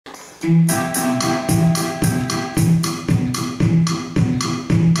I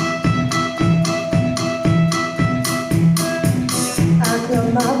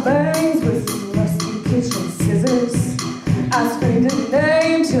cut my bangs with some rusty kitchen scissors. I screamed a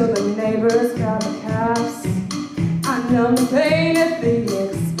name till the neighbors called the cops. I numbed the pain at the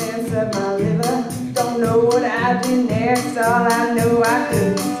expense of my liver. Don't know what I did next, all I know I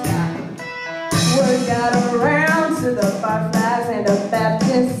couldn't stop. Word got around to the Fireflies and a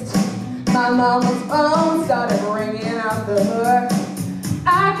Baptist. My mama's phone started ringing off the hook.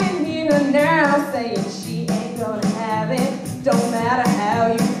 I can hear her now saying she ain't gonna have it. Don't matter how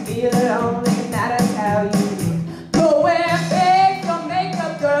you feel, it only matters how you look. Go wear fake or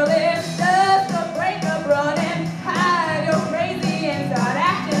makeup, girl, it's just a breakup. Run and hide your crazy and start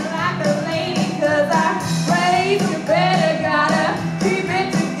acting like a lady. Cause I raised you better, gotta keep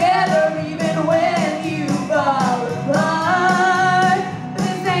it together even when you fall apart.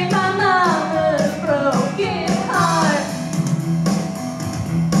 This ain't my mama's broken heart.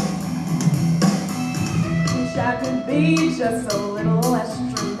 Wish I could be just a little less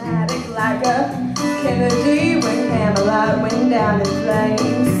dramatic, like a Kennedy when Camelot went down in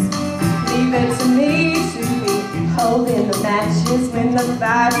flames. Leave it to me to be holding the matches when the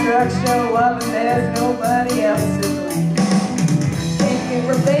fire trucks show up and there's nobody else to blame. Taking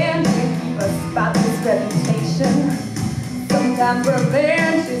revenge can keep a spotless reputation. Sometimes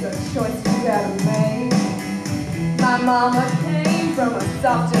revenge is a choice you gotta make. My mama came from a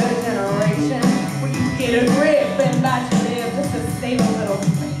softer generation where you get a grip and bite your